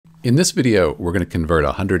In this video, we're going to convert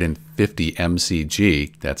 150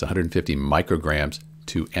 mcg, that's 150 micrograms,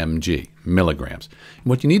 to mg, milligrams. And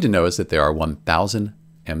what you need to know is that there are 1,000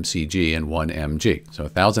 mcg and 1 mg, so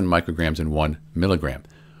 1,000 micrograms and 1 milligram.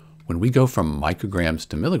 When we go from micrograms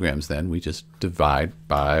to milligrams, then we just divide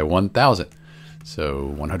by 1,000. So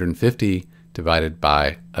 150 divided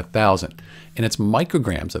by 1,000. And it's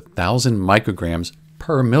micrograms, 1,000 micrograms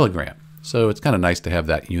per milligram. So it's kind of nice to have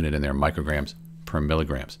that unit in there, micrograms per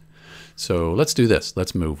milligrams. So let's do this.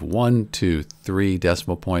 Let's move 1, 2, 3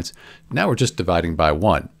 decimal points. Now we're just dividing by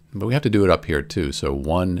 1, but we have to do it up here too. So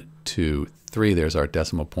 1, 2, 3, there's our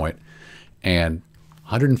decimal point. And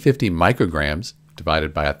 150 micrograms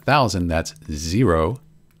divided by 1,000, that's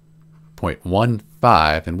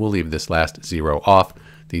 0.15, and we'll leave this last 0 off.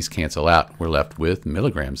 These cancel out. We're left with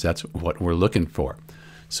milligrams. That's what we're looking for.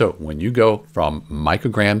 So when you go from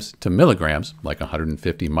micrograms to milligrams, like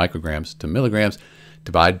 150 micrograms to milligrams,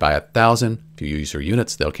 divide by 1,000. If you use your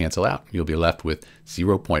units, they'll cancel out. You'll be left with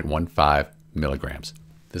 0.15 milligrams.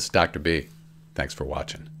 This is Dr. B. Thanks for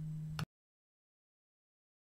watching.